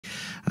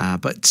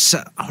But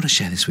I want to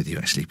share this with you,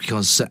 actually,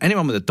 because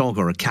anyone with a dog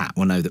or a cat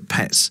will know that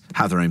pets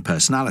have their own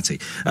personality.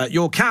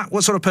 Your cat,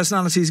 what sort of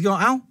personality has he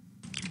got, Al?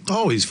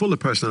 Oh, he's full of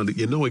personality.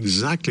 You know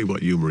exactly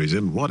what humour he's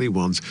in, what he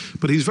wants.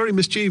 But he's very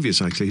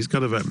mischievous, actually. He's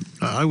got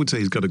I would say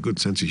he's got a good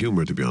sense of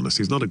humour, to be honest.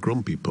 He's not a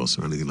grumpy puss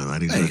or anything like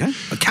that. There you go.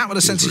 A cat with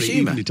a sense of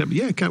humour.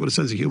 Yeah, a cat with a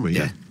sense of humour,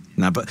 yeah.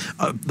 No, but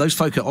those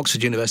folk at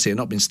Oxford University have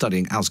not been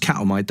studying Al's cat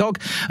or my dog.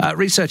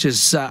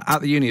 Researchers at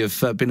the uni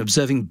have been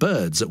observing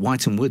birds at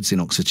Wytham Woods in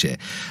Oxfordshire,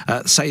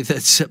 say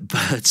that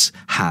birds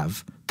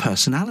have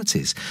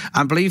personalities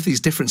and believe these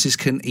differences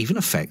can even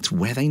affect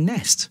where they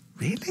nest.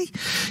 Really?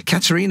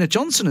 Katerina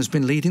Johnson has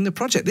been leading the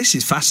project. This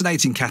is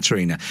fascinating,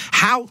 Katerina.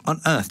 How on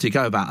earth do you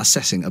go about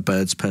assessing a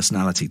bird's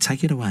personality?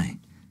 Take it away.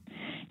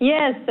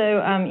 Yeah,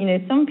 so,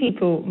 some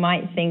people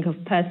might think of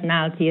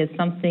personality as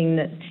something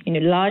that's,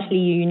 largely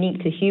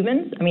unique to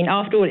humans. I mean,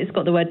 after all, it's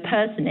got the word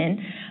person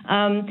in.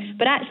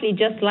 But actually,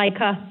 just like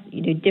us,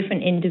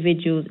 different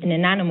individuals in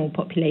an animal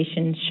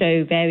population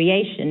show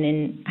variation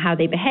in how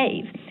they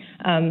behave.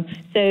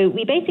 So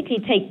we basically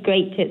take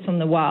great tits from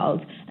the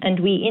wild and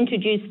we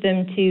introduce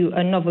them to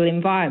a novel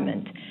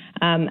environment.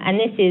 And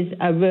this is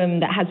a room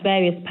that has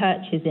various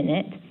perches in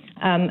it.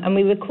 And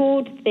we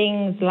record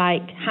things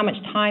like how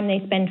much time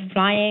they spend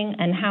flying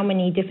and how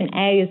many different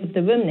areas of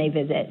the room they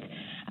visit.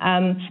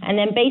 And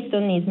then based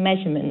on these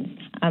measurements,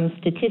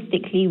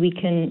 statistically, we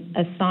can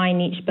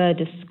assign each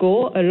bird a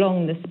score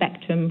along the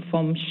spectrum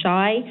from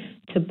shy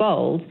to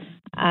bold.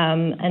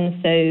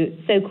 And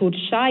so-called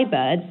shy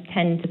birds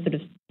tend to sort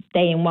of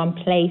stay in one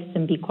place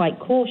and be quite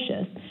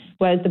cautious,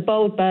 whereas the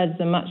bold birds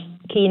are much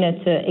keener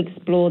to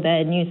explore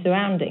their new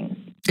surroundings.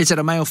 Is it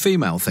a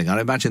male-female thing? I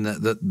imagine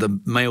that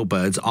the male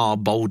birds are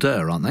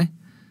bolder, aren't they?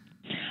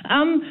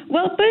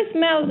 Well, both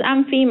males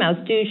and females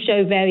do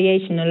show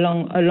variation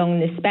along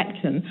this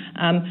spectrum.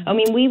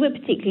 We were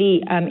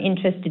particularly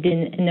interested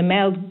in the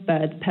male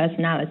bird's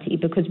personality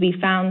because we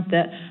found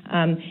that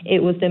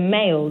it was the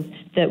males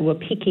that were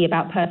picky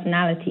about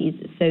personalities.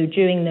 So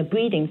during the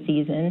breeding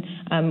season,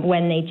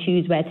 when they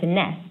choose where to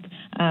nest,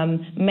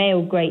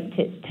 male great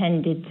tits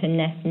tended to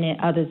nest near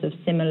others of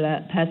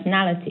similar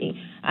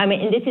personality.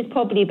 And this is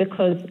probably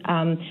because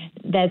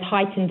there's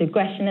heightened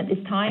aggression at this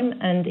time,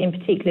 and in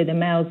particular the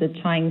males are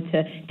trying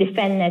to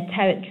defend their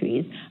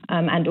territories,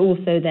 and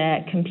also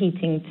they're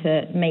competing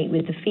to mate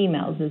with the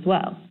females as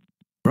well.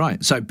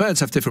 Right, so birds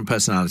have different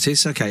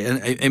personalities. Okay,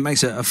 and it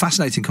makes a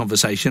fascinating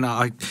conversation.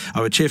 I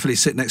would cheerfully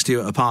sit next to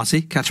you at a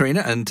party,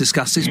 Katerina, and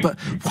discuss this, but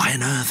why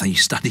on earth are you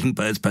studying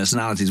birds'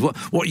 personalities?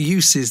 What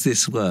use is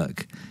this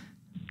work?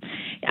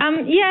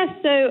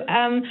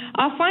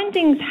 Our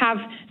findings have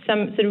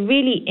some sort of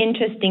really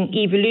interesting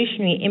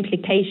evolutionary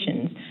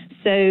implications.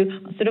 So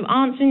sort of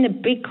answering the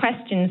big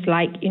questions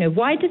like,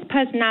 why does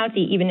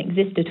personality even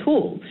exist at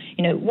all?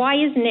 Why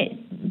isn't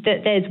it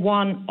that there's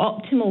one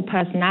optimal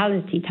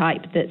personality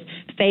type that's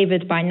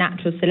favoured by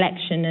natural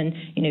selection and,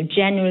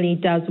 generally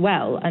does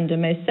well under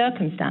most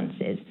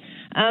circumstances?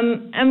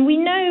 And we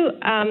know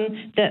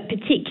that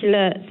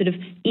particular sort of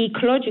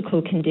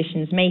ecological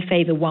conditions may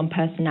favour one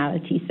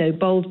personality. So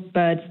bold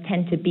birds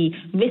tend to be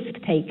risk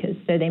takers,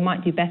 so they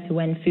might do better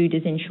when food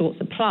is in short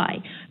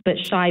supply. But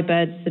shy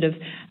birds sort of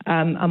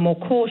are more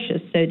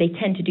cautious, so they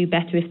tend to do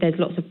better if there's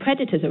lots of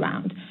predators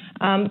around.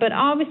 But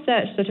our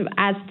research sort of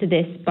adds to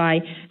this by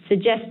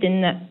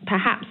suggesting that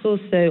perhaps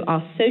also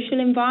our social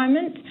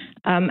environment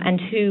and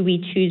who we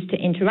choose to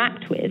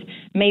interact with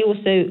may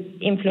also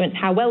influence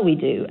how well we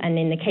do, and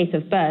in the case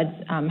of birds,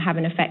 have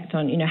an effect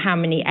on how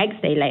many eggs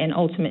they lay, and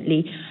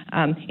ultimately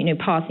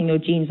passing your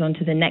genes on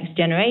to the next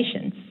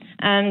generation.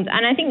 And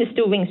I think this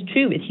still rings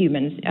true with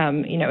humans,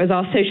 as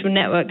our social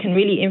network can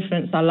really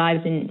influence our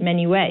lives in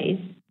many ways.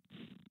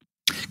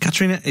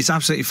 Katerina, it's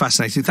absolutely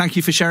fascinating. Thank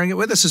you for sharing it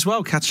with us as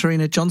well.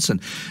 Katerina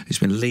Johnson, who's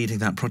been leading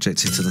that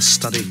project into the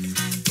study